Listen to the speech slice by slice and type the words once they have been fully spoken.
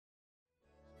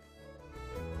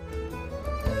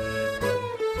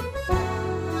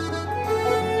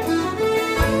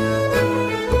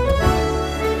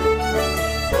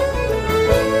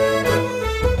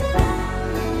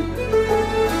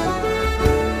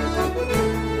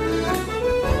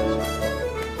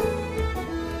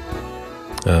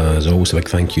As always, a big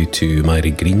thank you to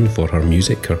Myrie Green for her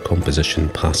music, her composition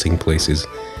Passing Places.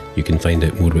 You can find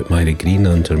out more about Myrie Green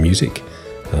and her music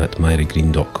at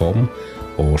myriegreen.com,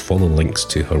 or follow links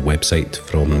to her website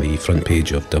from the front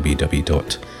page of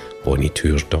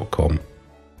www.bonnietours.com.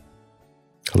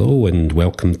 Hello and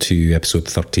welcome to episode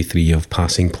 33 of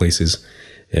Passing Places.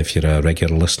 If you're a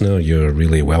regular listener, you're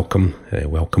really welcome.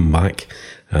 Welcome back.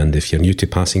 And if you're new to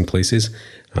Passing Places,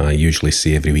 I usually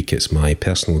say every week it's my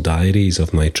personal diaries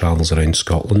of my travels around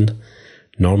Scotland,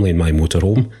 normally in my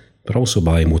motorhome, but also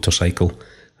by motorcycle,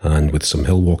 and with some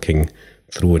hill walking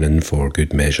thrown in for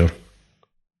good measure.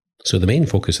 So the main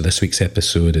focus of this week's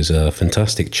episode is a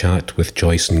fantastic chat with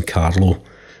Joyce and Carlo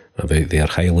about their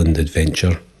Highland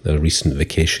adventure, their recent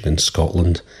vacation in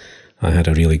Scotland. I had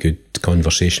a really good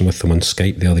conversation with them on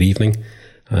Skype the other evening,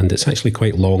 and it's actually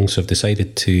quite long, so I've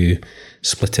decided to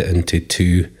split it into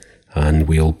two, and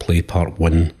we'll play part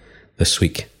one this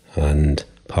week and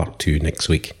part two next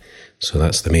week. So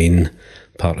that's the main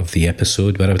part of the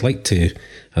episode, where I would like to,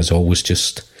 as always,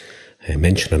 just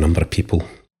mention a number of people.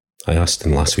 I asked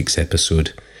in last week's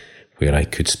episode where I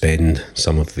could spend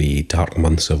some of the dark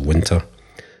months of winter.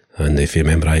 And if you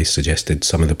remember, I suggested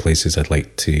some of the places I'd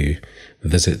like to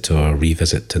visit or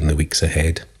revisit in the weeks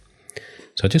ahead.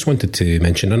 So I just wanted to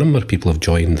mention a number of people have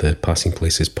joined the Passing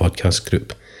Places podcast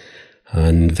group.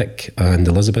 And Vic and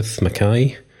Elizabeth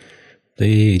Mackay,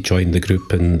 they joined the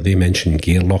group and they mentioned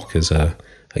Gairloch as a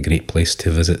great place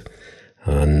to visit.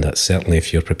 And that's certainly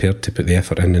if you're prepared to put the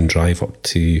effort in and drive up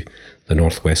to the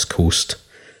northwest coast.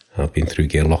 I've been through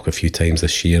Gairloch a few times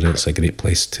this year, and it's a great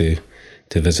place to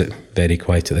visit. Very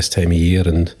quiet at this time of year,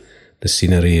 and the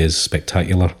scenery is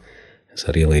spectacular. It's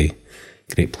a really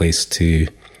great place to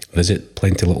visit.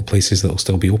 Plenty of little places that will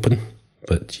still be open,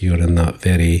 but you're in that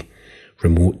very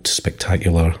remote,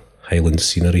 spectacular Highland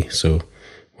scenery, so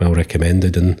well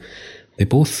recommended. And they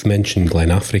both mentioned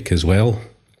Glenafric as well,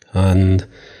 and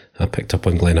I picked up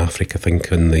on Glenafric, I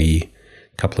think, on the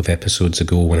couple of episodes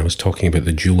ago when I was talking about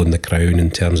the jewel in the crown in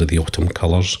terms of the autumn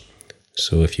colours.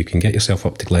 So if you can get yourself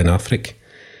up to Glenafric,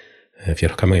 if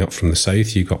you're coming up from the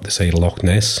south, you go up the side of Loch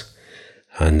Ness,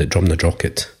 and at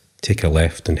Drumnadrochit, take a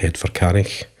left and head for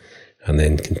Carrick, and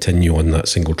then continue on that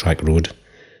single track road,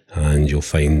 and you'll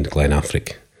find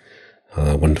Glenafric,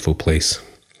 a wonderful place.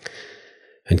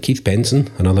 And Keith Benson,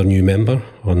 another new member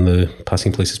on the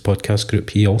Passing Places podcast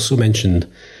group, he also mentioned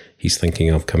he's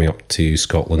thinking of coming up to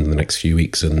Scotland in the next few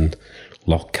weeks, and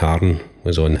Loch Carron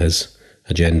was on his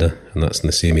agenda, and that's in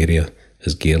the same area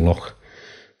as Gairloch.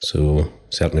 So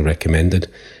certainly recommended.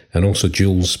 And also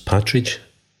Jules Partridge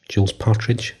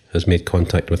has made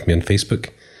contact with me on Facebook,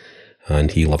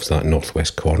 and he loves that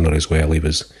northwest corner as well. He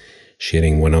was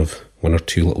sharing one or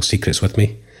two little secrets with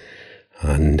me,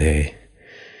 and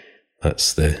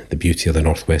that's the beauty of the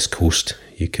northwest coast.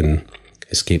 You can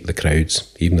escape the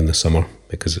crowds even in the summer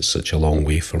because it's such a long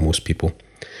way for most people.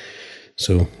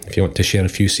 So if you want to share a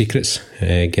few secrets,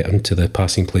 get into the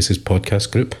Passing Places podcast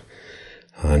group,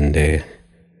 and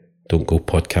don't go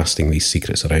podcasting these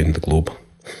secrets around the globe.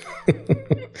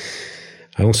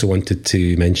 I also wanted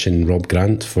to mention Rob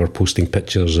Grant for posting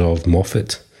pictures of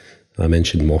Moffat. I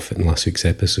mentioned Moffat in last week's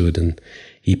episode, and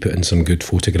he put in some good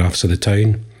photographs of the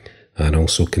town, and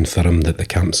also confirmed that the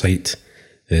campsite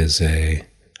is a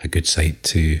good site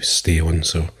to stay on.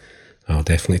 So I'll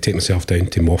definitely take myself down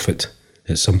to Moffat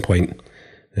at some point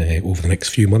over the next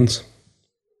few months.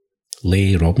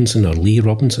 Lee Robinson, not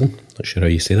sure how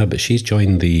you say that, but she's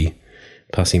joined the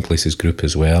Passing Places group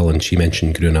as well, and she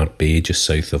mentioned Gruinart Bay just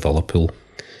south of Ullapool.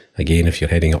 Again, if you're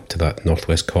heading up to that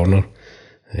northwest corner,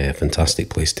 a fantastic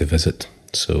place to visit.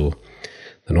 So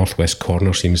the northwest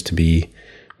corner seems to be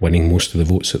winning most of the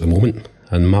votes at the moment.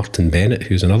 And Martin Bennett,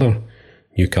 who's another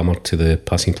newcomer to the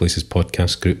Passing Places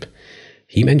podcast group,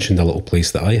 he mentioned a little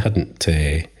place that I hadn't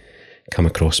come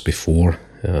across before,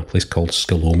 a place called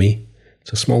Skillomy.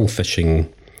 It's a small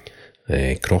fishing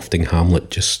crofting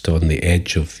hamlet just on the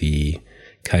edge of the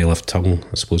Kyle of Tongue,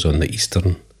 I suppose on the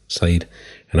eastern side.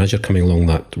 And as you're coming along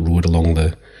that road along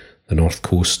the north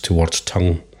coast towards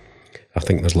Tongue, I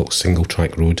think there's a little single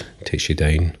track road takes you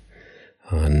down.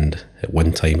 And at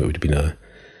one time it would have been a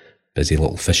busy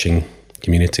little fishing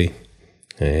community.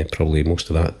 Probably most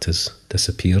of that has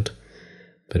disappeared.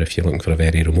 But if you're looking for a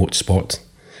very remote spot,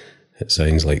 it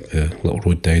sounds like the little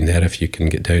road down there, if you can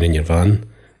get down in your van,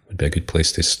 would be a good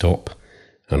place to stop.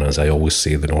 And as I always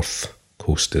say, the north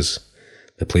coast is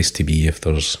the place to be if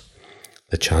there's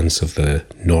the chance of the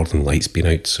northern lights being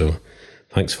out. So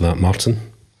thanks for that,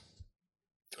 Martin.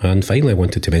 And finally, I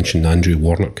wanted to mention Andrew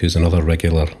Warnock, who's another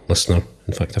regular listener.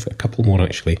 In fact, I've got a couple more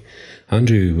actually.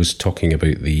 Andrew was talking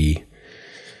about the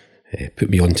put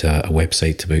me onto a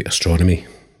website about astronomy,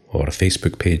 or a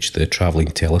Facebook page, the Travelling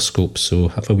Telescope. So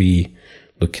have a wee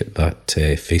look at that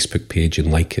Facebook page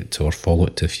and like it or follow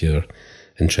it if you're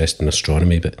interested in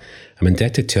astronomy. But I'm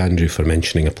indebted to Andrew for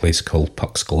mentioning a place called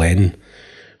Pucks Glen,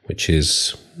 which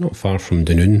is not far from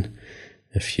Dunoon.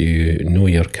 If you know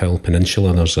your Kyle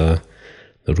Peninsula, there's the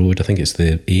road, I think it's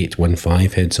the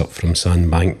 815, heads up from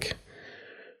Sandbank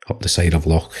up the side of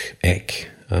Loch Eck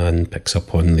and picks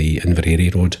up on the Inverary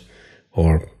Road,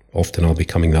 or often I'll be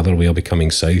coming the other way, I'll be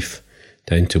coming south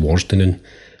down towards Dunoon.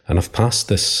 And I've passed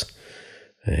this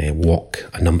walk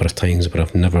a number of times, but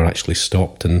I've never actually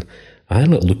stopped. And I had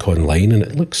a little look online and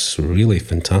it looks really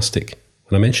fantastic.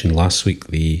 When I mentioned last week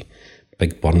the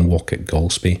Big Burn Walk at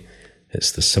Golspie,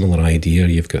 it's the similar idea.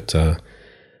 You've got a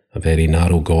very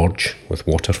narrow gorge with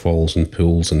waterfalls and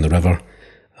pools in the river,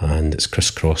 and it's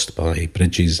crisscrossed by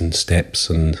bridges and steps,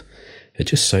 and it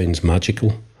just sounds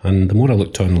magical. And the more I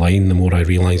looked online, the more I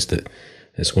realised that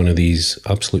it's one of these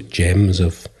absolute gems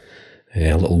of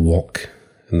a little walk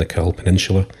in the Kyle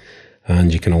Peninsula,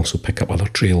 and you can also pick up other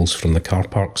trails from the car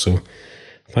park. So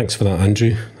thanks for that,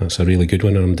 Andrew. That's a really good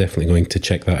one, and I'm definitely going to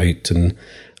check that out, and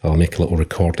I'll make a little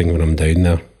recording when I'm down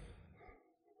there.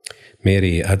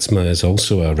 Mary Adsma is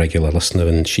also a regular listener,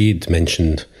 and she'd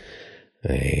mentioned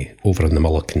over in the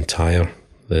Mull of Kintyre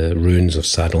the ruins of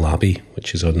Saddle Abbey,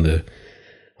 which is on the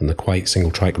quiet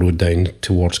single track road down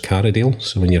towards Carradale.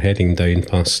 So when you're heading down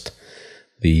past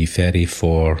the ferry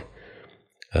for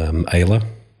Isla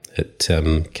at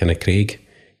Kinnacraig,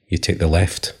 you take the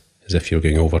left as if you're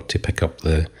going over to pick up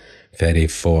the ferry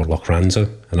for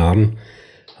Lochranza and Arn,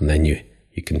 and then you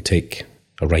can take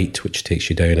a right which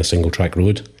takes you down a single track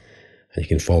road, and you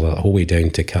can follow that whole way down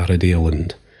to Carradale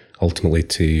and ultimately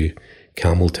to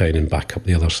Campbelltown and back up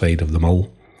the other side of the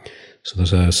Mull. So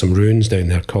there's some ruins down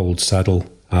there called Saddle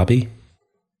Abbey,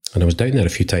 and I was down there a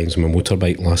few times on my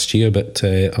motorbike last year, but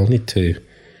I'll need to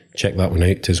check that one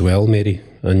out as well, Mary.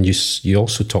 And you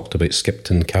also talked about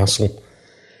Skipton Castle,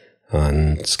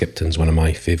 and Skipton's one of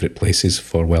my favourite places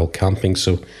for wild camping.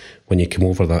 So when you come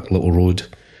over that little road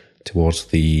towards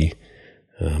the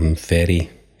ferry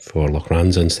for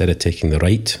Lochranza, instead of taking the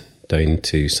right down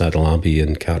to Saddle Abbey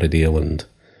and Carradale and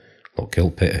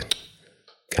Lochgilpet,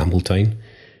 Campbelltown,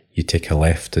 you take a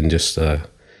left, and just a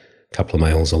couple of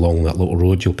miles along that little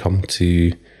road you'll come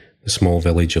to the small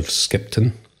village of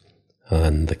Skipton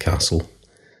and the castle,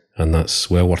 and that's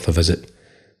well worth a visit.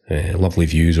 Lovely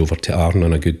views over to Arn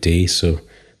on a good day. So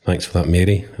thanks for that,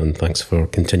 Mary, and thanks for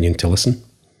continuing to listen.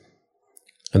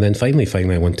 And then finally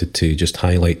I wanted to just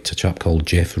highlight a chap called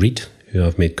Jeff Reed, who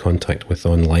I've made contact with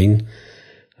online,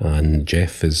 and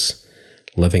Jeff is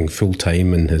living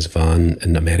full-time in his van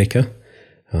in America,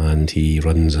 and he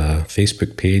runs a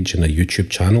Facebook page and a YouTube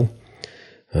channel.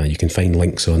 You can find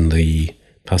links on the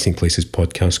Passing Places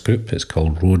podcast group. It's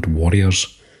called Road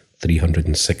Warriors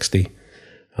 360,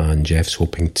 and Jeff's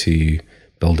hoping to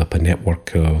build up a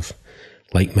network of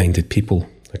like-minded people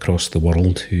across the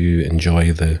world who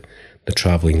enjoy the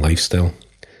travelling lifestyle.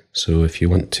 So if you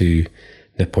want to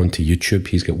nip onto YouTube,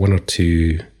 he's got one or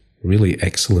two really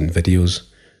excellent videos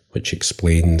which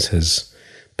explains his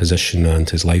position and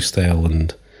his lifestyle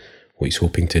and what he's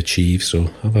hoping to achieve. So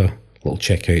have a little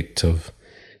check out of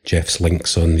Jeff's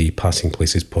links on the Passing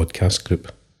Places podcast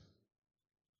group.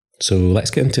 So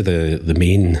let's get into the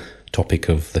main topic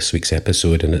of this week's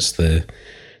episode, and it's the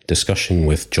discussion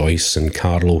with Joyce and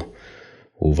Carlo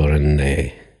over in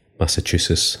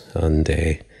Massachusetts. And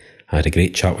I had a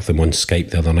great chat with them on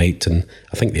Skype the other night, and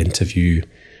I think the interview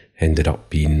ended up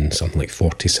being something like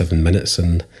 47 minutes,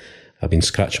 and I've been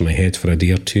scratching my head for a day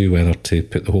or two whether to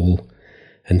put the whole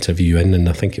interview in, and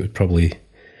I think it would probably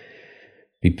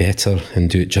be better and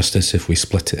do it justice if we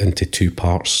split it into two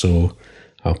parts. So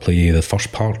I'll play you the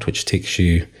first part, which takes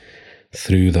you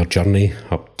through their journey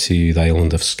up to the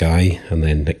island of Skye, and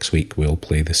then next week we'll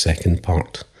play the second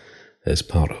part as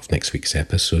part of next week's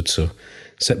episode. So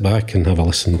sit back and have a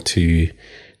listen to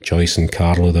Joyce and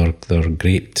Carlo. They're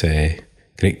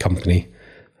great company,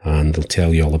 and they'll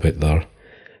tell you all about their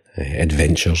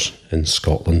adventures in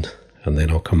Scotland, and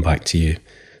then I'll come back to you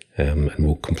and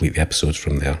we'll complete the episodes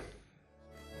from there.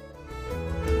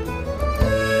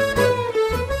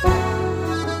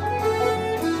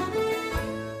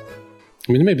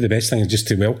 I mean, maybe the best thing is just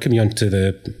to welcome you onto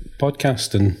the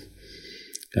podcast and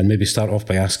maybe start off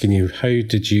by asking you, how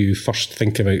did you first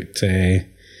think about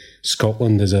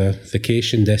Scotland as a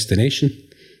vacation destination?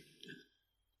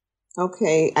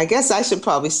 Okay, I guess I should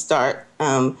probably start.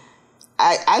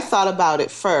 I thought about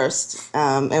it first,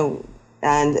 and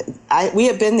we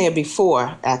had been there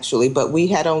before, actually, but we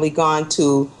had only gone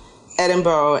to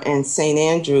Edinburgh and St.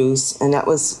 Andrews, and that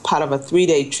was part of a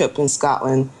 3-day trip in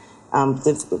Scotland.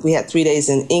 We had 3 days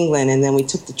in England, and then we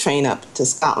took the train up to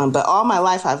Scotland. But all my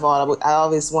life, I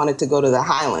always wanted to go to the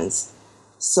Highlands.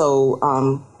 So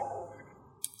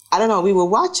I don't know. We were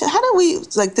watching. How did we,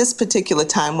 like this particular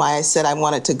time, why I said I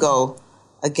wanted to go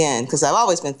again? Because I've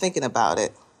always been thinking about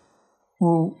it.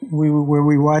 Well, were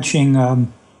we watching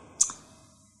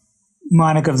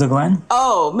Monarch of the Glen?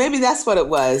 Oh, maybe that's what it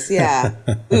was. Yeah.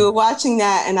 We were watching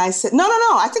that, and I said, no.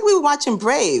 I think we were watching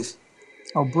Brave.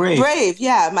 Oh, Brave. Brave,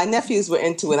 yeah. My nephews were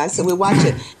into it. I said, we watch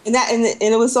it. And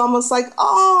it was almost like,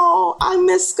 oh, I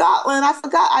miss Scotland. I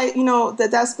forgot,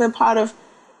 that's been part of,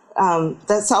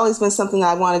 that's always been something that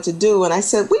I wanted to do. And I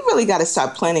said, we really got to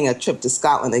start planning a trip to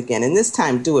Scotland again. And this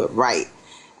time, do it right.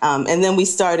 And then we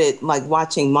started like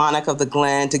watching Monarch of the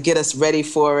Glen to get us ready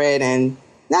for it. And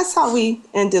that's how we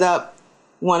ended up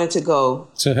wanting to go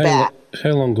back.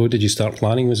 How long ago did you start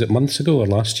planning? Was it months ago or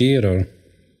last year or?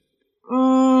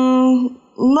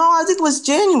 No, I think it was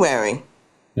January.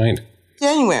 Right.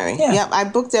 January. Yeah. Yep, I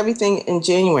booked everything in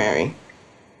January.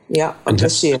 Yep, of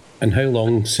this year. And how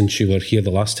long since you were here the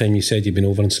last time? You said you'd been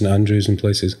over in St. Andrews and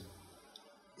places.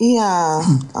 Yeah.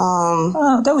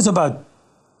 That was about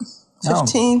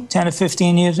 10 or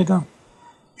 15 years ago.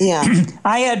 Yeah.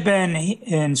 I had been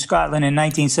in Scotland in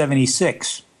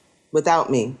 1976. Without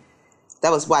me.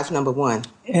 That was wife number one.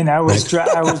 And I did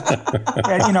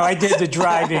the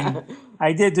driving.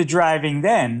 I did the driving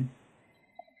then.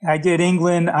 I did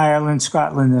England, Ireland,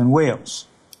 Scotland, and Wales.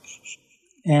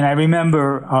 And I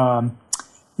remember in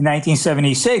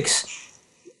 1976,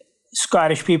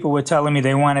 Scottish people were telling me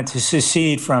they wanted to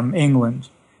secede from England.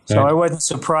 So I wasn't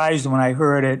surprised when I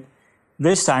heard it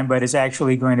this time, but it's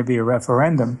actually going to be a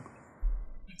referendum.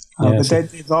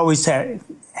 They've always had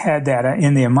that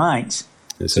in their minds.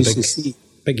 It's a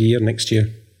big year next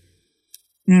year.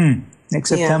 Next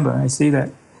September, I see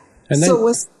that. And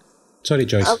then, sorry,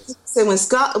 Joyce. I was gonna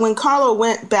say, when Carlo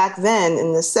went back then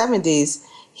in the 70s,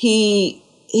 he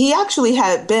actually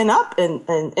had been up in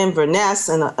Inverness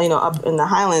and up in the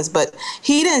Highlands, but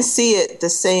he didn't see it the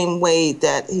same way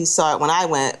that he saw it when I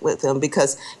went with him,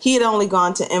 because he had only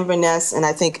gone to Inverness and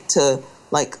I think to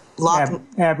like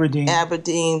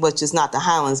Aberdeen, which is not the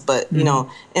Highlands, but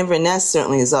Inverness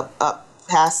certainly is up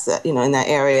past that, in that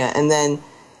area. And then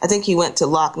I think he went to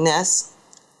Loch Ness.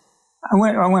 I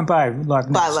went by Loch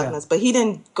Ness. But he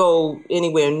didn't go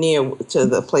anywhere near to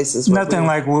the places. Nothing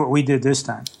like what we did this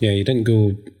time. Yeah, you didn't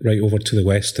go right over to the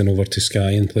west and over to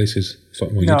Skye and places.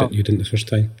 Well, no. You didn't the first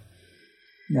time.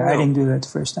 No, I didn't do that the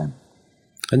first time.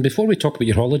 And before we talk about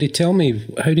your holiday, tell me,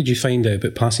 how did you find out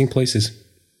about Passing Places,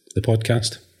 the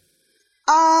podcast?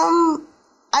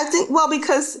 I think,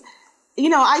 because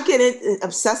I get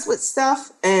obsessed with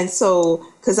stuff. And so,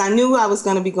 because I knew I was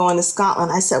going to be going to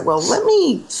Scotland, I said, well, let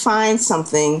me find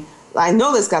something. I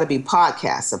know there's got to be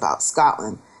podcasts about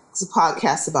Scotland. It's a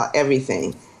podcast about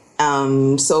everything.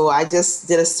 So I just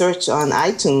did a search on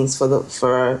iTunes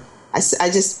I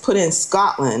just put in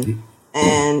Scotland,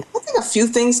 and I think a few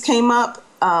things came up.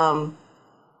 But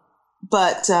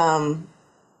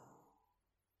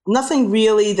nothing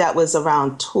really that was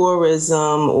around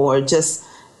tourism or just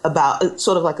about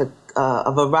sort of like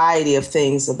a variety of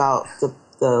things about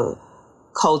the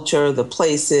culture, the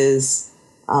places,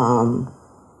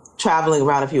 traveling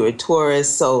around if you were a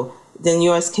tourist. So then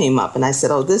yours came up and I said,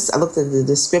 I looked at the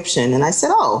description and I said,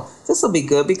 this will be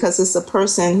good because it's a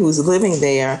person who's living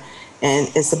there and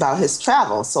it's about his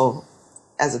travel. So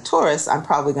as a tourist, I'm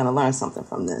probably going to learn something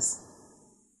from this.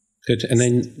 Good. And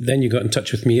then you got in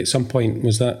touch with me at some point.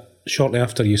 Was that shortly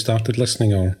after you started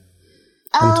listening or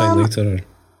sometime later? Or?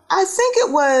 I think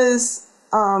it was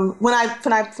when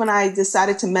I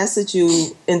decided to message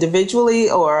you individually,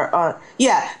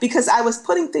 because I was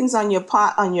putting things on your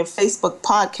Facebook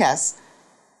podcast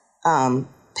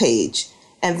page,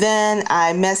 and then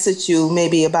I messaged you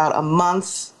maybe about a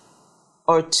month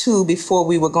or two before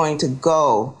we were going to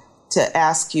go to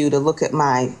ask you to look at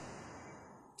my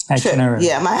itinerary. Trip.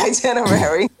 Yeah, my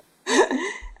itinerary.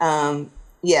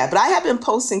 But I have been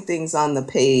posting things on the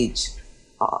page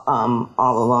all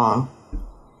along.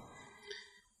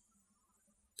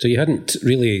 So you hadn't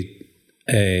really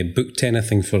booked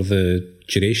anything for the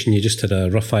duration. You just had a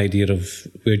rough idea of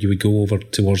where you would go over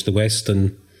towards the west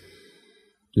and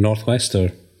the northwest,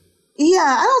 or? Yeah,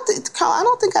 I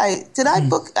don't think I did. I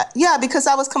book? Yeah, because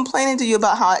I was complaining to you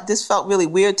about how this felt really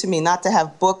weird to me not to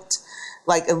have booked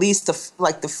like at least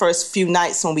the first few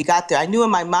nights when we got there. I knew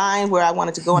in my mind where I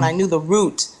wanted to go and I knew the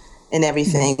route and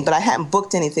everything, but I hadn't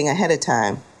booked anything ahead of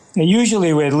time. Yeah,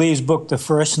 usually we at least book the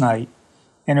first night.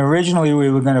 And originally we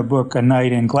were going to book a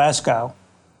night in Glasgow.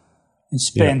 and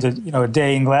spend a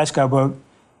day in Glasgow. But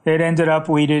it ended up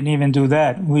we didn't even do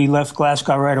that. We left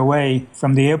Glasgow right away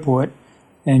from the airport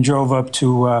and drove up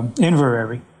to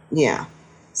Inverary. Yeah.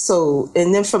 So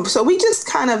we just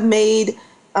kind of made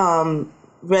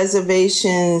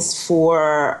reservations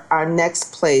for our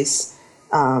next place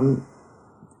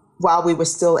while we were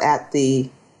still at the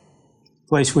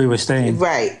place we were staying.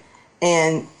 Right.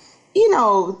 And,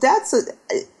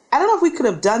 I don't know if we could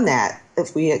have done that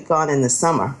if we had gone in the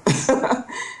summer,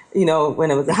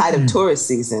 when it was the height of tourist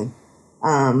season.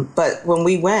 But when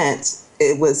we went,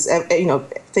 it was,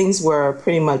 things were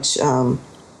pretty much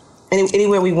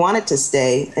anywhere we wanted to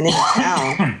stay, and in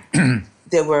town,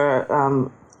 they were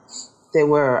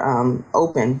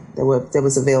open. There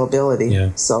was availability.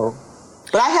 Yeah. So,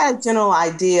 but I had a general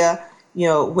idea,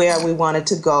 where we wanted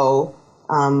to go.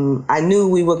 I knew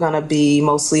we were going to be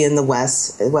mostly in the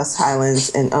West Highlands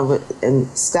and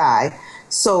Skye.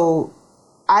 So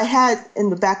I had in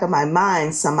the back of my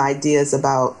mind some ideas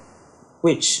about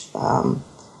which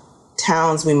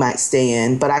towns we might stay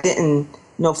in, but I didn't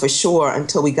know for sure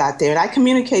until we got there. And I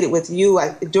communicated with you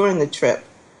during the trip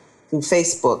through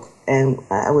Facebook, and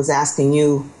I was asking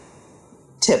you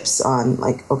tips on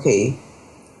like, okay,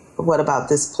 what about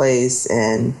this place?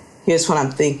 And here's what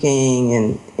I'm thinking.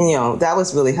 And that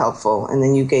was really helpful. And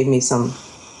then you gave me some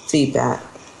feedback.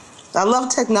 I love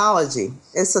technology.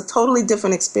 It's a totally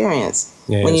different experience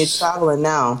when you're traveling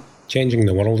now. Changing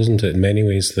the world, isn't it? In many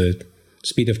ways, the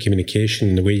speed of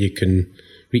communication, the way you can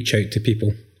reach out to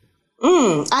people.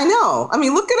 I know. I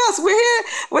mean, look at us. We're here.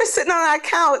 We're sitting on our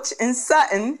couch in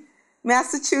Sutton,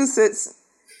 Massachusetts,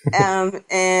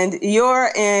 and you're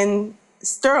in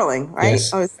Stirling, right?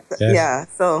 Yes. Yeah.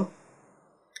 So.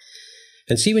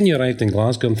 And see, when you arrived in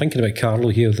Glasgow, I'm thinking about Carlo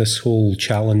here, this whole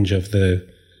challenge of the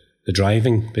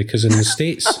driving, because in the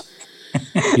States,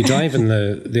 you drive on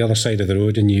the other side of the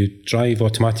road and you drive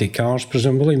automatic cars,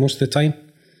 presumably, most of the time?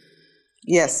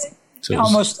 Yes. So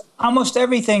almost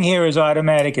everything here is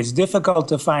automatic. It's difficult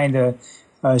to find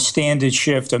a standard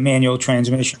shift, a manual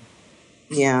transmission.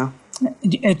 Yeah.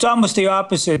 It's almost the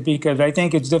opposite, because I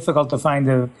think it's difficult to find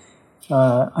an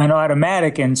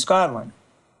automatic in Scotland.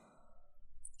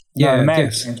 Yeah,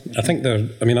 yes. I think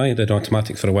I had an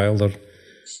automatic for a while.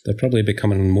 They're probably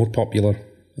becoming more popular.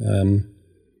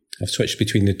 I've switched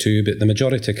between the two, but the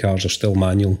majority of cars are still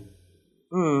manual.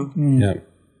 Yeah.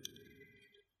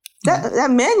 That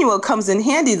manual comes in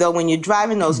handy, though, when you're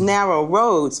driving those narrow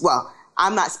roads. Well,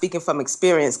 I'm not speaking from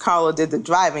experience. Carlo did the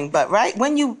driving, but right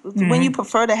when you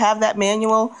prefer to have that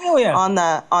manual on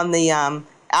the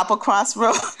Applecross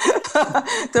road,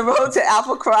 the road to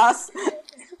Applecross.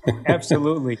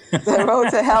 Absolutely. The road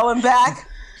to hell and back.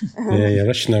 Yeah, you're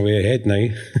rushing away ahead now.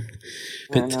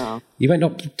 But you went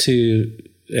up to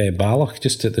Balloch,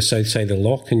 just at the south side of the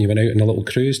loch, and you went out on a little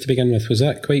cruise to begin with. Was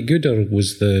that quite good, or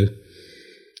was the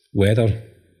weather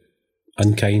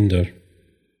unkind? Or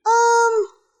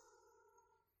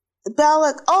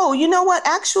Balloch. Oh, you know what?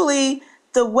 Actually,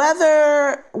 the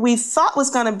weather we thought was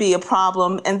going to be a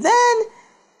problem, and then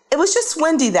it was just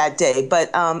windy that day. But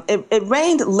it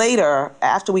rained later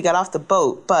after we got off the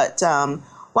boat. But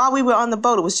while we were on the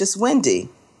boat, it was just windy,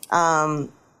 and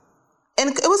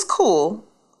it was cool.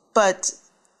 But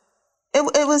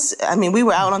it was. I mean, we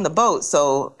were out on the boat,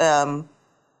 so and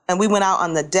we went out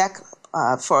on the deck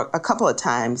for a couple of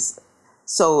times,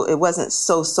 so it wasn't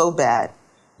so bad.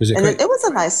 It was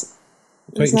a nice.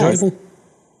 Quite enjoyable.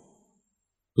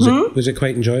 Was it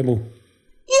quite enjoyable?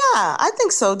 Yeah, I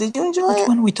think so. Did you enjoy it? Which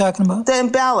one are we talking about? The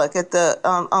in Balloch at the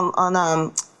Loch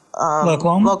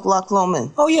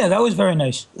Lomond. Oh yeah, that was very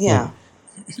nice. Yeah.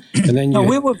 And then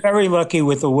we were very lucky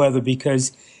with the weather,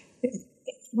 because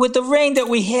with the rain that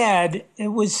we had, it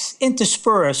was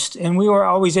interspersed, and we were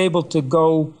always able to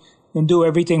go and do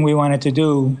everything we wanted to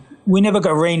do. We never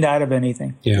got rained out of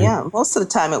anything. Yeah, most of the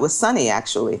time it was sunny,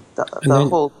 actually, the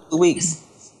whole 2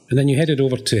 weeks. And then you headed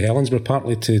over to Helensburgh,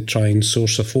 partly to try and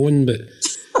source a phone, but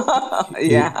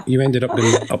you ended up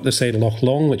going up the side of Loch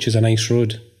Long, which is a nice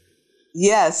road.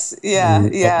 Yes, yeah.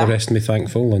 Up the Rest of Me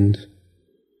Thankful, and...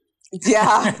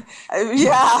 the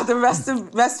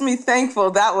rest of Me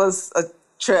Thankful, that was a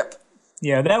trip.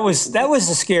 Yeah, that was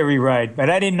a scary ride, but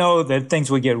I didn't know that things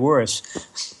would get worse.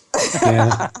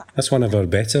 Yeah, that's one of our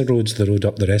better roads, the road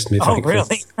up the Rest of Me Thankful. Oh,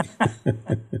 really?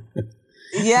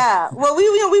 Yeah. Well, we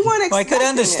weren't expecting I could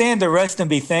understand the rest and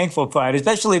be thankful part,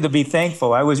 especially the be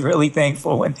thankful. I was really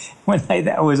thankful when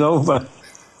that was over.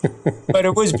 But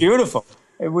it was beautiful.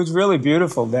 It was really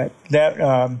beautiful. That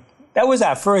was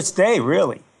our first day,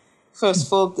 really. First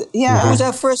full day. Yeah. It was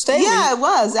our first day. Yeah, it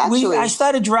was, actually. I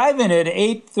started driving at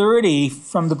 8:30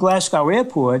 from the Glasgow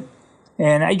airport,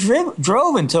 And I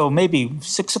drove until maybe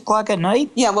 6 o'clock at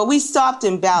night. Yeah, well, we stopped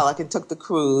in Balak and took the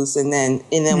cruise, and then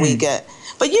we get.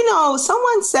 But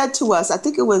someone said to us, I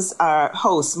think it was our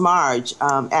host Marge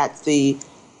at the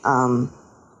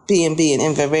B&B in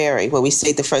Inverary, where we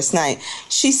stayed the first night.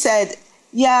 She said,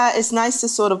 "Yeah, it's nice to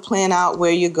sort of plan out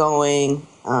where you're going,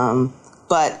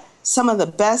 but some of the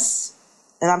best."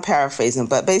 And I'm paraphrasing,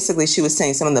 but basically she was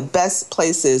saying some of the best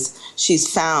places she's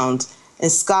found in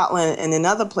Scotland and in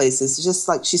other places, just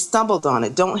like she stumbled on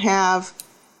it, don't have,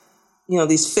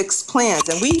 these fixed plans.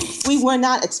 And we were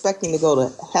not expecting to go to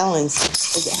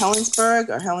Helensburgh?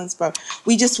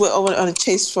 We just were on a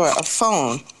chase for a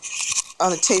phone.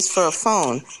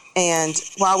 And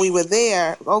while we were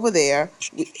over there,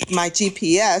 my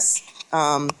GPS,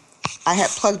 I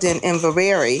had plugged in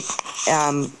Inverary,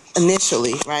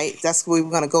 initially, right? That's where we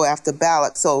were going to go after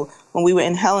Balak. So when we were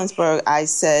in Helensburgh, I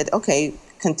said, okay,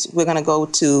 we're going to go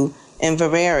to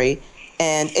Inverary.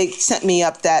 And it sent me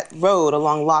up that road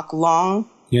along Loch Long.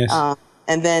 Yes.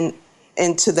 And then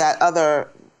into that other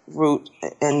route,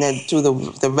 and then through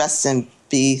the Rest and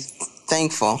Be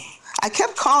Thankful. I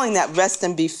kept calling that Rest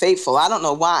and Be Faithful. I don't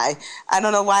know why. I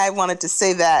don't know why I wanted to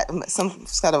say that. Some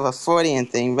sort of a Freudian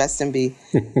thing, Rest and Be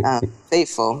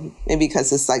Faithful. Maybe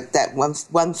because it's like that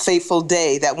one faithful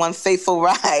day, that one faithful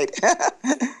ride.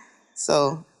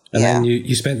 So, and then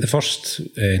you spent the first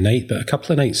night, but a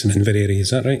couple of nights in Inverary,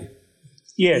 is that right?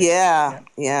 Yes.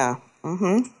 Yeah.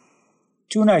 Mm-hmm.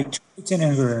 2 nights in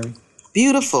Inverary.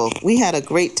 Beautiful. We had a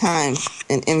great time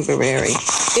in Inverary.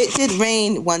 It did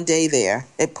rain one day there.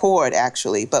 It poured,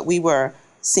 actually, but we were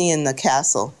seeing the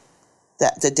castle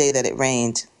the day that it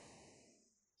rained.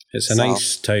 It's a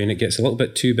nice town. It gets a little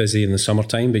bit too busy in the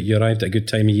summertime, but you arrived at a good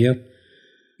time of year.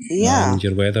 Yeah. And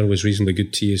your weather was reasonably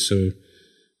good to you, so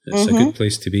it's a good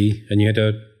place to be. And you had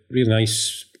a really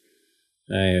nice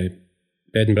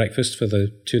bed and breakfast for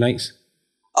the 2 nights.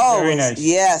 Oh, very nice.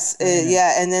 Yes.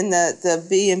 Yeah. And then the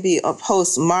B&B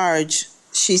host, Marge,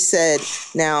 she said,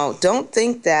 now, don't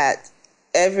think that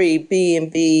every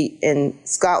B&B in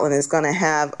Scotland is going to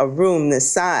have a room this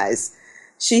size.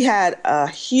 We had a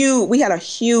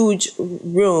huge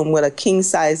room with a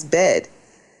king-size bed.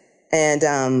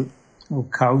 And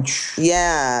couch.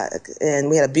 Yeah. And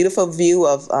we had a beautiful view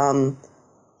of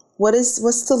what's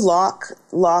the Loch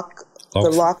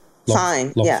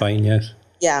Fyne. Loch Fyne, yes.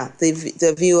 Yeah,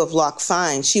 the view of Loch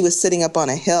Fyne. She was sitting up on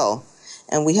a hill,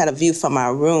 and we had a view from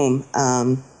our room.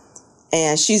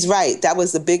 And she's right. That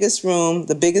was the biggest room,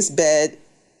 the biggest bed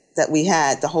that we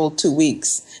had the whole 2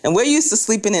 weeks. And we're used to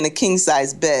sleeping in a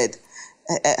king-size bed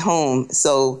at home.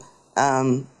 So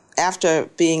after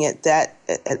being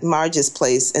at Marge's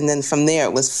place, and then from there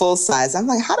it was full size. I'm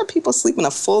like, how do people sleep in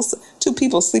two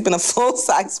people sleep in a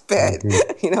full-size bed?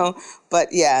 Mm-hmm. But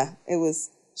yeah,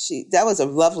 that was a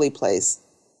lovely place.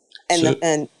 So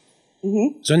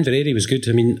Inverary was good.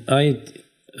 I mean, I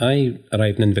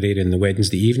arrived in Inverary on the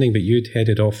Wednesday evening, but you'd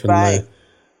headed off on the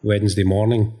Wednesday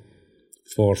morning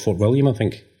for Fort William, I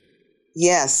think.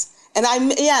 Yes. And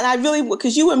I really,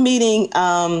 because you were meeting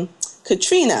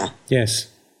Katrina. Yes.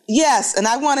 Yes, and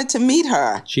I wanted to meet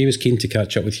her. She was keen to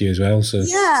catch up with you as well, so.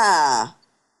 Yeah.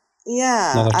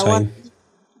 Another time.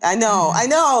 I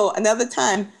know. Another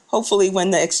time, hopefully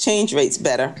when the exchange rate's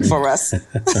better for us.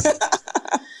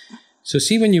 So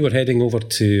see, when you were heading over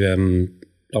to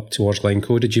up towards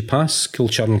Glencoe, did you pass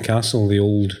Kilchurn Castle, the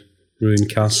old ruined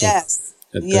castle? Yes.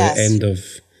 At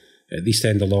the east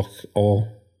end of Loch Awe?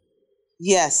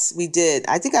 Yes, we did.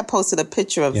 I think I posted a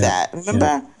picture of that.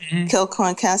 Remember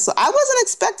Kilchurn Castle? I wasn't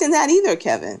expecting that either,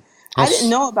 Kevin. I didn't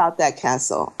know about that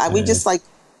castle. We just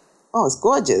it's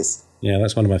gorgeous. Yeah,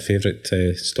 that's one of my favourite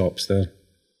stops there.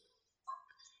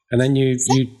 And then you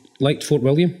liked Fort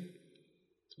William?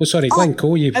 Oh, sorry,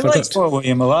 Glencoe. I liked Fort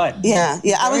William a lot. Yeah.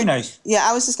 Very nice. Yeah,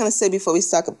 I was just going to say before we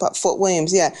talk about Fort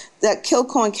Williams, that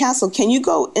Kilchurn Castle, can you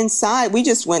go inside? We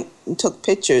just went and took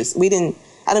pictures.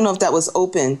 I don't know if that was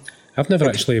open. I've never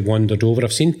actually wandered over.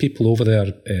 I've seen people over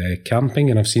there camping,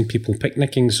 and I've seen people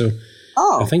picnicking, so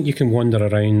I think you can wander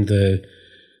around the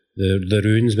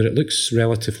ruins, but it looks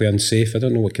relatively unsafe. I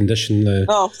don't know what condition the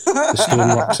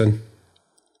stonework's in.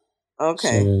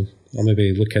 Okay. So I'll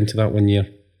maybe look into that one year.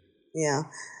 Yeah.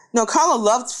 No, Carla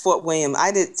loved Fort William.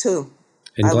 I did too.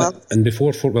 And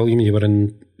before Fort William, you were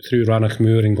through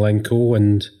Rannochmoor and Glencoe,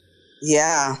 and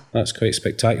that's quite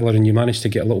spectacular. And you managed to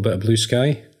get a little bit of blue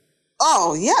sky.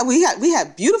 Oh yeah, we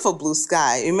had beautiful blue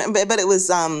sky. Remember, but it was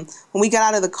when we got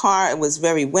out of the car, it was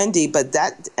very windy. But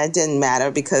it didn't matter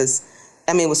because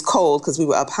it was cold because we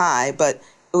were up high. But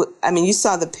you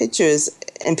saw the pictures,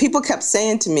 and people kept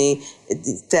saying to me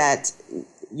that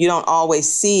you don't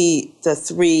always see the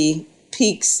 3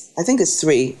 peaks. I think it's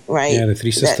 3, right? Yeah, the Three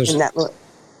Sisters.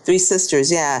 Three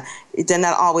Sisters, yeah. They're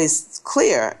not always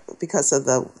clear because of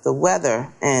the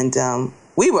weather. And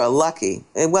we were lucky.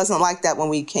 It wasn't like that when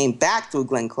we came back through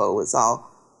Glencoe. It was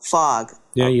all fog.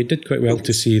 Yeah, you did quite well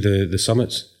to see the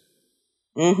summits.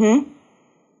 Mm-hmm.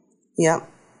 Yep.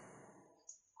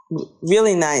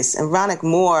 Really nice. And Rannoch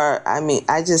Moor, I mean,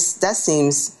 that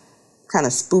seems kind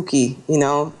of spooky, you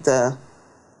know.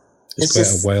 It's quite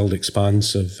a wild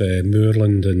expanse of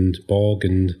moorland and bog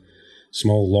and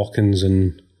small lochans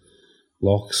and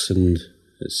lochs, and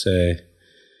it's a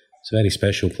very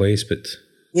special place, but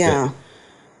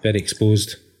very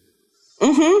exposed.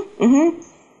 Mm-hmm. Mm-hmm.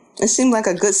 It seemed like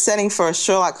a good setting for a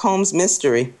Sherlock Holmes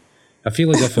mystery. I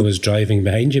feel as if I was driving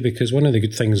behind you, because one of the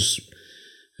good things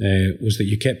was that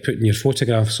you kept putting your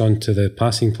photographs onto the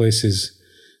Passing Places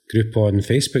group on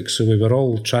Facebook, so we were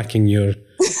all tracking your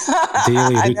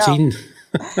daily routine.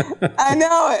 I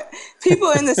know it.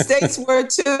 People in the States were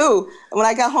too. When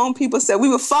I got home, people said, we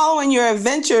were following your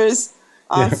adventures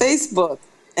on Facebook.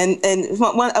 And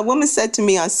a woman said to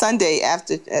me on Sunday at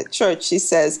church, she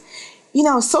says, you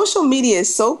know, social media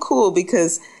is so cool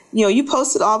because, you know, you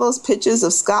posted all those pictures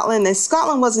of Scotland, and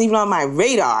Scotland wasn't even on my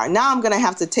radar. Now I'm going to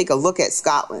have to take a look at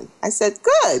Scotland. I said,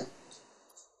 good.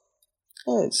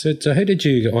 So how did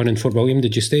you get on in Fort William?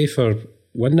 Did you stay for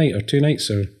one night or 2 nights?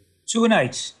 Or 2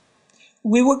 nights.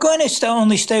 We were going to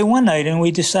only stay 1 night, and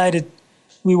we decided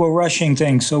we were rushing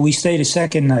things, so we stayed a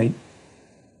second night.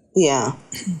 Yeah.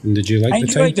 And did you like the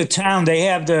town? I enjoyed the town. They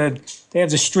have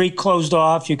the street closed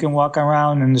off. You can walk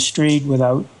around in the street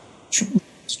without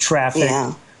traffic.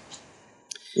 Yeah.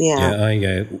 Yeah.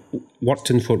 I worked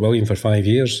in Fort William for 5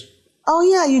 years. Oh,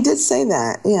 yeah, you did say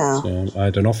that. Yeah. So I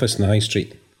had an office in the High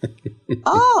Street.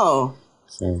 Oh.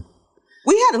 So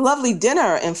we had a lovely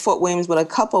dinner in Fort Williams with a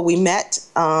couple we met.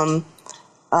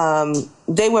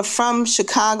 They were from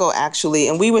Chicago, actually,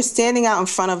 and we were standing out in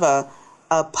front of a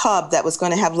pub that was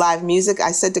going to have live music.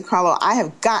 I said to Carlo, I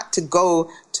have got to go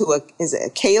to is it a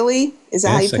Cayley? Is that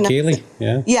how you pronounce it?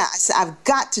 Yeah. Yeah, I said, I've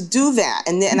got to do that.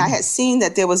 And then I had seen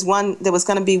that there was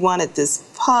going to be one at this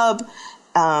pub.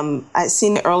 I'd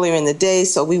seen it earlier in the day,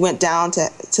 so we went down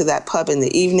to that pub in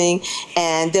the evening,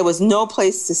 and there was no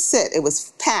place to sit. It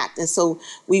was packed, and so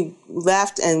we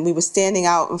left, and we were standing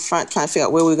out in front trying to figure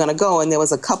out where we were going to go, and there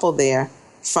was a couple there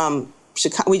from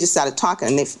Chicago. We just started talking,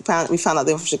 and we found out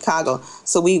they were from Chicago,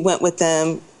 so we went with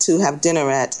them to have dinner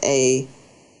at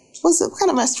what kind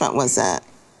of restaurant was that?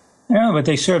 Yeah, but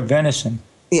they served venison.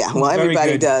 Yeah, well,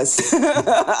 everybody does.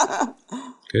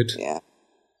 Good. Yeah.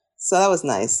 So that was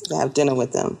nice to have dinner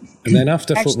with them. And then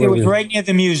after Fort Actually, William, it was right near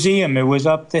the museum. It was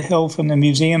up the hill from the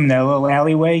museum, that little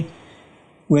alleyway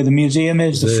where the museum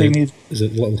is, the free museum. Is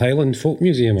it Little Highland Folk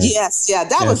Museum? Yes,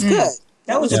 that was good.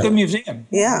 That was a good museum.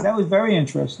 Yeah. That was very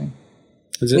interesting.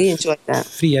 We enjoyed that.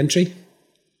 Free entry?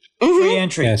 Mm-hmm. Free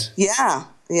entry. Yes.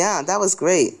 Yeah, that was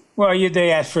great. Well,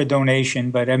 they asked for a donation,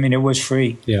 but I mean, it was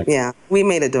free. Yeah, we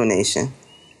made a donation.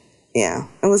 Yeah,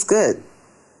 it was good.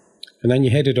 And then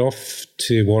you headed off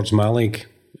towards Mallaig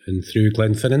and through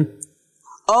Glenfinnan.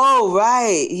 Oh,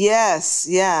 right. Yes.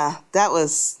 Yeah, that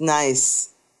was nice.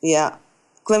 Yeah.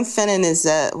 Glenfinnan is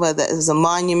there's a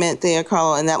monument there,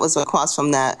 Carlo, and that was across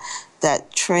from that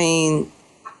train.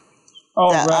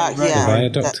 Oh, right. The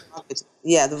viaduct.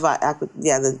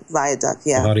 The viaduct.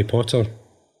 Yeah. Harry Potter.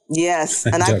 Yes,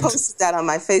 and I posted that on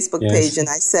my Facebook page, and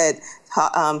I said,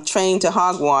 "Train to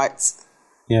Hogwarts."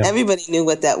 Yeah. Everybody knew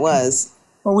what that was.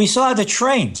 Well, we saw the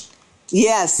train.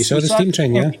 Yes. You saw the steam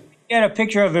train, yeah? We had a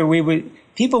picture of it.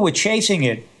 People were chasing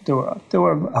it. There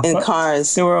were in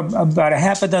cars. There were about a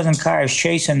half a dozen cars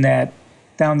chasing that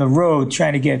down the road,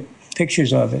 trying to get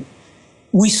pictures of it.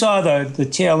 We saw the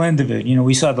tail end of it. You know,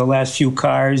 we saw the last few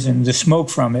cars and the smoke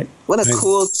from it. What a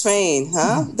cool train,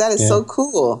 huh? That is so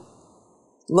cool.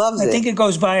 Loved it. I think it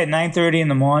goes by at 9:30 in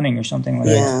the morning or something like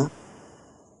that. Yeah.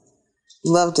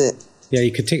 Loved it. Yeah,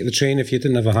 you could take the train. If you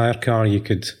didn't have a hire car, you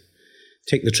could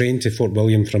take the train to Fort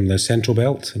William from the Central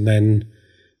Belt and then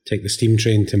take the steam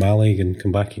train to Mallaig and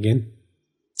come back again.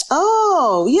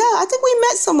 Oh, yeah. I think we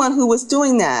met someone who was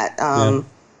doing that.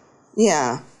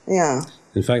 Yeah.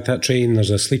 In fact, that train, there's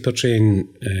a sleeper train.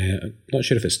 I'm not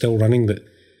sure if it's still running, but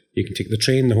you can take the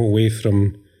train the whole way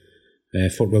from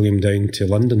Fort William down to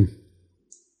London.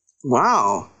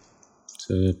 Wow.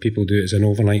 So people do it as an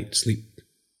overnight sleep.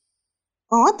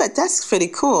 Oh, I bet that's pretty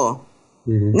cool.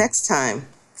 Mm-hmm. Next time.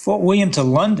 Fort William to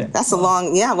London. That's a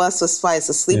long, well, that's why it's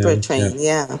a sleeper train.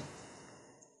 Yeah.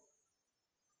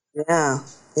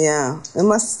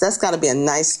 That's got to be a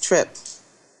nice trip.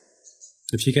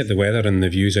 If you get the weather and the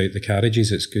views out the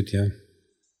carriages, it's good, yeah.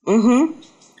 Mm-hmm.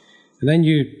 And then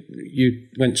you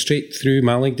went straight through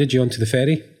Mallaig, did you, onto the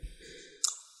ferry?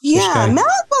 Yeah,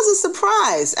 Mallaig was a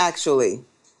surprise, actually.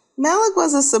 Mallaig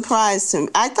was a surprise to me.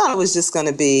 I thought it was just going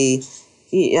to be,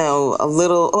 a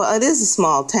little, well, it is a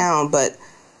small town, but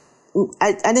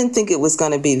I didn't think it was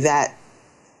going to be that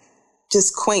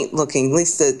just quaint looking, at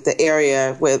least the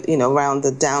area where, around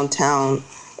the downtown.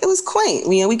 It was quaint.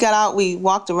 We got out, we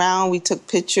walked around, we took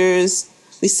pictures,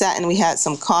 we sat and we had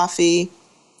some coffee.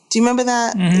 Do you remember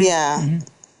that? Mm-hmm. Yeah.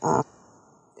 Mm-hmm.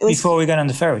 It was, before we got on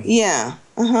the ferry. Yeah.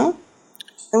 Uh-huh.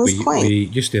 It was quaint. We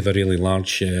used to have a really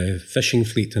large fishing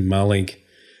fleet in Mallaig,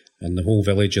 and the whole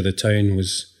village of the town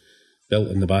was built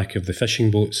on the back of the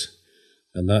fishing boats,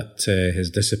 and that has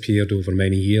disappeared over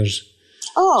many years.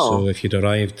 Oh. So if you'd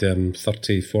arrived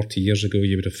 30, 40 years ago,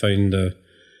 you would have found,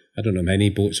 I don't know how many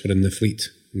boats were in the fleet.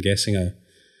 I'm guessing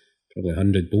probably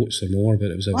 100 boats or more,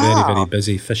 but it was a very, very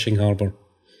busy fishing harbour.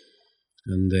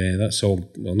 And that's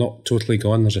all, well, not totally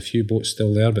gone. There's a few boats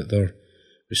still there, but they're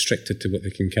restricted to what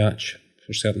they can catch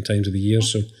for certain times of the year.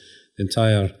 So the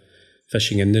entire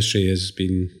fishing industry has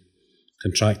been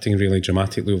contracting really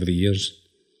dramatically over the years.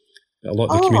 But a lot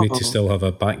of the community still have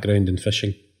a background in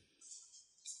fishing.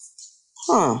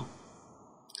 Huh.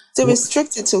 They're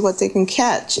restricted to what they can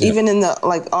catch, even in the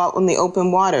in the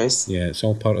open waters. Yeah, it's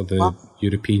all part of the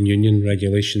European Union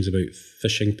regulations about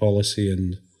fishing policy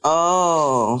and.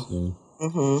 Oh. So.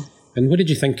 Mm-hmm. And what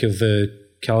did you think of the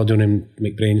Caledonian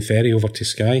MacBrayne ferry over to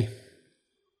Skye?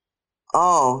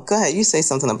 Oh, go ahead. You say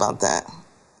something about that.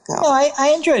 Go. No,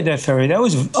 I enjoyed that ferry. That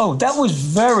was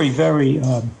very, very,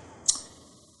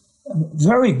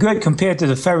 very good compared to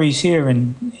the ferries here.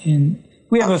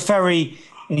 We have a ferry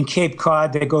in Cape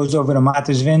Cod that goes over to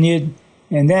Martha's Vineyard,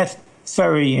 and that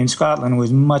ferry in Scotland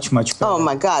was much, much better. Oh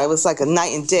my God, it was like a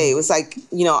night and day. It was like,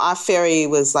 our ferry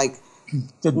was like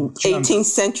the 18th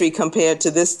century compared to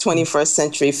this 21st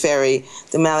century ferry,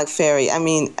 the Mallaig ferry. I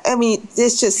mean,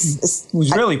 it's just... It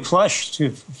was really plush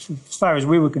as far as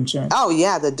we were concerned. Oh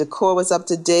yeah, the decor was up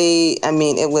to date. I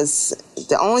mean, it was...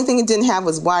 The only thing it didn't have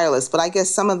was wireless, but I guess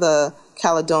some of the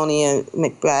Caledonian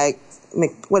MacBrayne,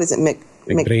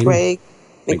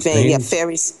 yeah,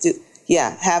 ferries do,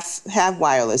 have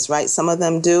wireless, right? Some of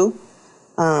them do,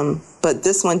 but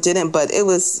this one didn't. But it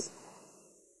was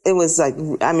like,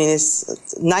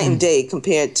 it's night and day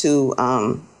compared to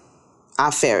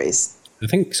our ferries. I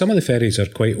think some of the ferries are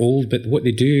quite old, but what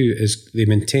they do is they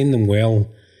maintain them well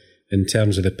in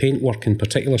terms of the paintwork in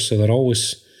particular. So they're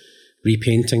always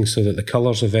repainting so that the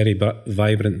colours are very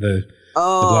vibrant. The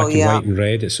black and white and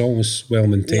red. It's always well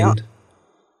maintained.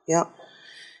 Yep.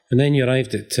 And then you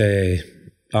arrived at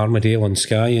Armadale on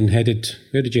Skye and headed...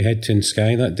 Where did you head to in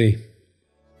Skye that day?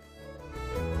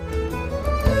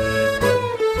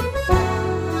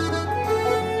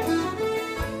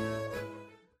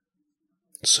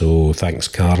 So thanks,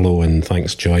 Carlo, and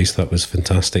thanks, Joyce. That was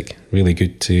fantastic. Really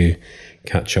good to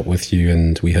catch up with you,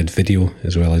 and we had video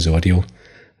as well as audio,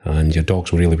 and your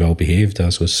dogs were really well behaved,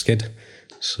 as was Skid.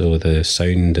 So the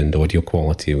sound and audio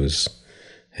quality was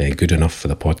good enough for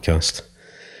the podcast.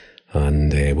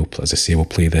 And we'll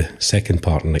play the second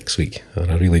part next week. And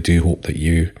I really do hope that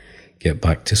you get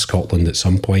back to Scotland at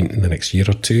some point in the next year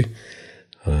or two,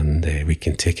 and we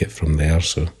can take it from there.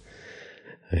 So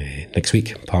next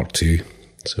week, part 2.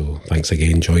 So thanks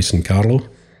again, Joyce and Carlo.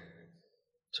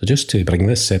 So just to bring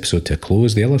this episode to a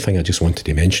close, the other thing I just wanted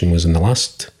to mention was the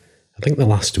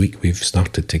last week we've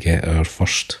started to get our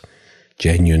first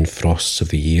genuine frosts of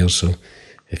the year. So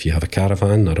if you have a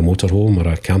caravan or a motorhome or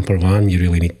a camper van, you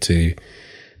really need to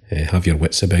have your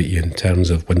wits about you in terms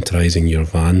of winterising your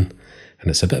van. And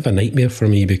it's a bit of a nightmare for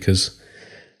me, because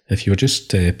if you were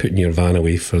just putting your van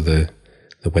away for the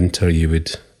winter, you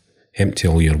would empty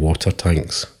all your water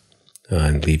tanks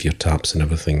and leave your taps and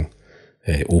everything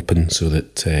open so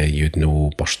that you had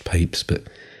no burst pipes. But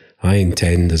I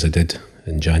intend, as I did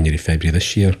in January, February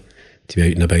this year, to be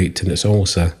out and about, and it's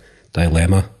always a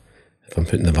dilemma. If I'm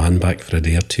putting the van back for a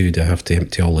day or two, do I have to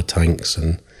empty all the tanks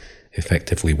and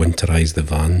effectively winterise the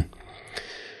van?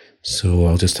 So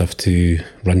I'll just have to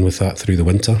run with that through the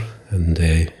winter and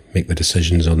make the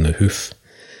decisions on the hoof.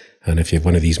 And if you have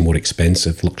one of these more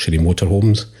expensive luxury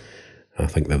motorhomes, I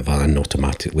think the van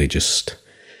automatically just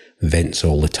vents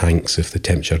all the tanks if the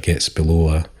temperature gets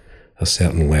below a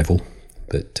certain level.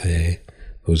 But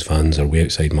those vans are way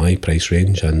outside my price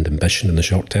range and ambition in the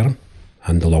short term,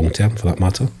 and the long term for that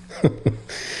matter.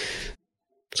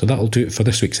 So that'll do it for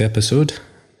this week's episode.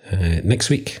 Next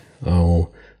week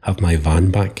I'll have my van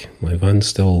back. My van's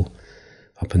still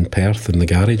up in Perth in the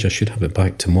garage. I should have it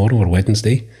back tomorrow or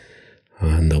Wednesday,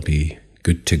 and they'll be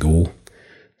good to go.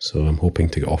 So I'm hoping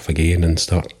to get off again and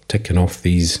start ticking off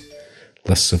these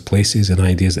lists of places and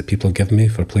ideas that people have given me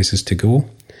for places to go.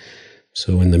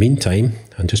 So in the meantime,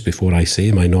 and just before I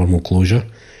say my normal closure,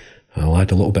 I'll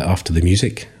add a little bit after the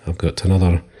music. I've got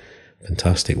another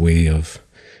fantastic way of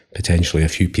potentially a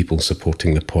few people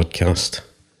supporting the podcast.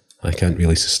 I can't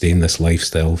really sustain this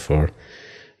lifestyle for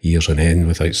years on end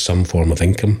without some form of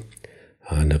income,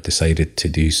 and I've decided to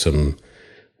do some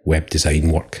web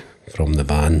design work from the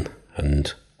van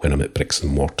and when I'm at bricks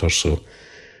and mortar. So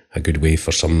a good way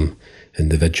for some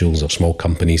individuals or small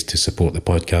companies to support the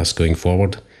podcast going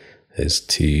forward is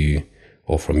to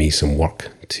offer me some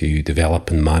work to develop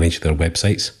and manage their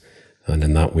websites, and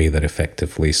in that way they're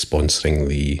effectively sponsoring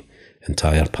the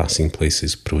entire Passing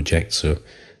Places project. So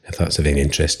if that's of any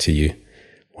interest to you,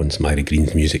 once Myrie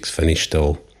Green's music's finished,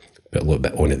 I'll put a little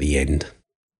bit on at the end.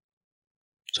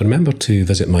 So remember to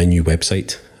visit my new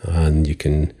website, and you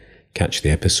can catch the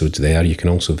episodes there. You can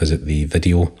also visit the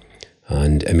video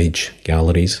and image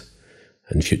galleries.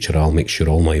 In future, I'll make sure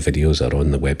all my videos are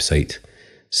on the website,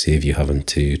 save you having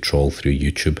to trawl through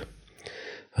YouTube.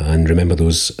 And remember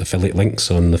those affiliate links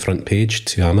on the front page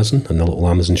to Amazon and the little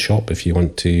Amazon shop if you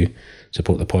want to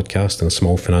support the podcast in a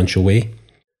small financial way.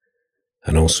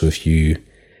 And also, if you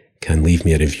can leave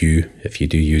me a review, if you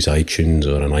do use iTunes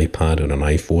or an iPad or an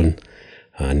iPhone,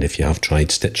 and if you have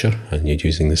tried Stitcher and you're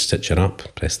using the Stitcher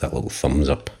app, press that little thumbs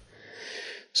up.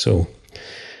 So,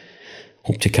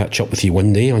 hope to catch up with you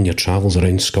one day on your travels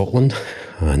around Scotland,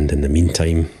 and in the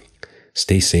meantime,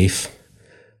 stay safe,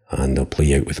 and I'll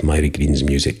play out with Myrie Green's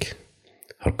music,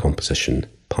 her composition,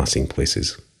 Passing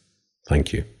Places.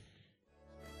 Thank you.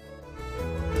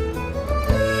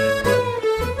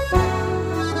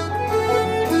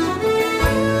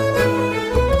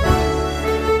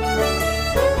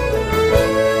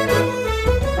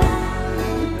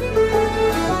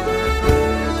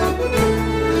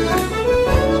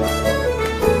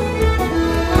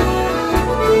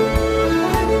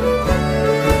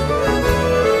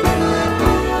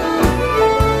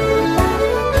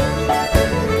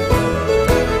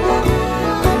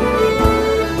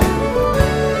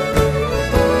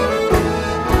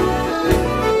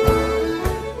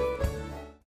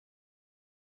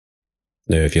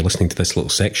 Now, if you're listening to this little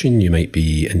section, you might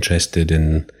be interested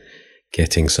in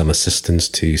getting some assistance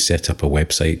to set up a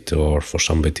website or for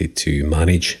somebody to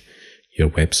manage your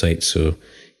website. So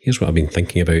here's what I've been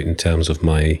thinking about in terms of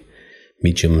my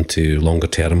medium to longer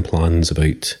term plans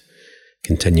about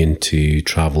continuing to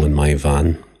travel in my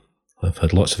van. I've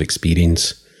had lots of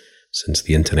experience since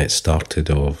the internet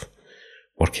started of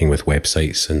working with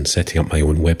websites and setting up my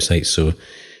own website. So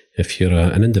if you're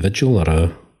an individual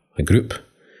or a group,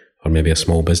 or maybe a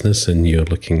small business, and you're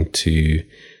looking to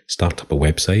start up a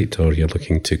website, or you're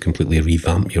looking to completely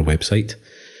revamp your website,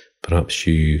 perhaps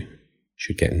you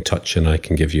should get in touch and I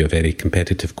can give you a very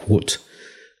competitive quote.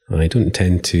 I don't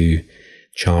intend to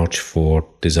charge for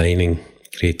designing,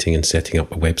 creating and setting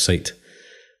up a website.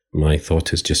 My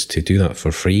thought is just to do that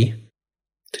for free,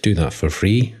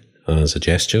 as a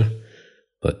gesture,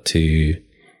 but to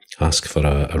ask for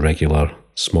a regular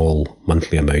small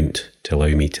monthly amount to allow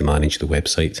me to manage the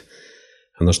website.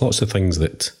 And there's lots of things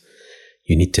that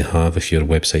you need to have if your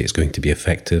website is going to be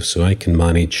effective. So I can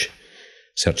manage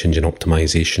search engine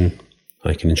optimization.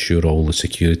 I can ensure all the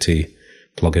security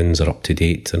plugins are up to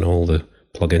date and all the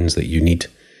plugins that you need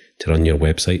to run your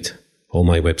website. All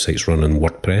my websites run on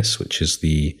WordPress, which is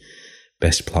the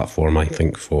best platform, I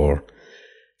think, for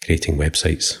creating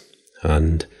websites.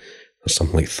 And there's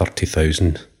something like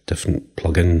 30,000 different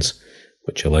plugins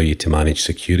which allow you to manage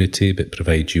security, but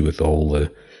provide you with all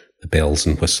the bells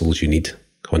and whistles you need,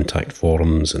 contact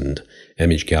forums and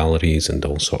image galleries and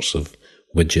all sorts of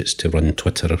widgets to run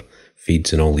Twitter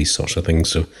feeds and all these sorts of things.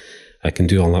 So I can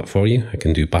do all that for you. I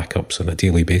can do backups on a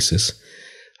daily basis.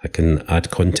 I can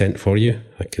add content for you.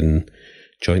 I can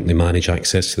jointly manage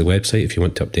access to the website if you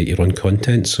want to update your own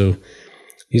content. So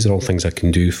these are all things I can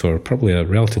do for probably a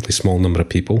relatively small number of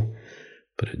people,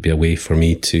 but it'd be a way for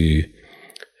me to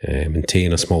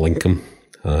maintain a small income,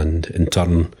 and in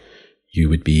turn you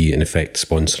would be in effect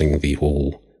sponsoring the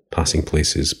whole Passing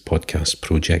Places podcast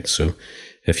project. So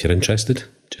if you're interested,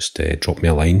 just drop me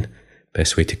a line.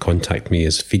 Best way to contact me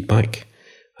is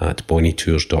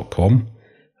feedback@bonnietours.com,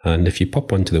 and if you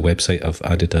pop onto the website, I've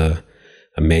added a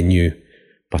menu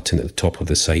button at the top of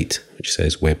the site which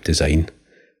says web design,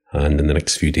 and in the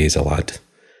next few days I'll add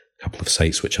a couple of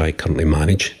sites which I currently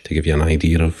manage to give you an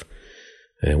idea of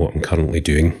what I'm currently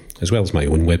doing, as well as my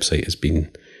own website has been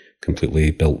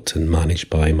completely built and managed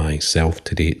by myself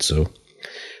to date. So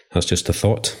that's just a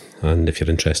thought, and if you're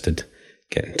interested,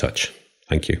 get in touch.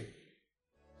 Thank you.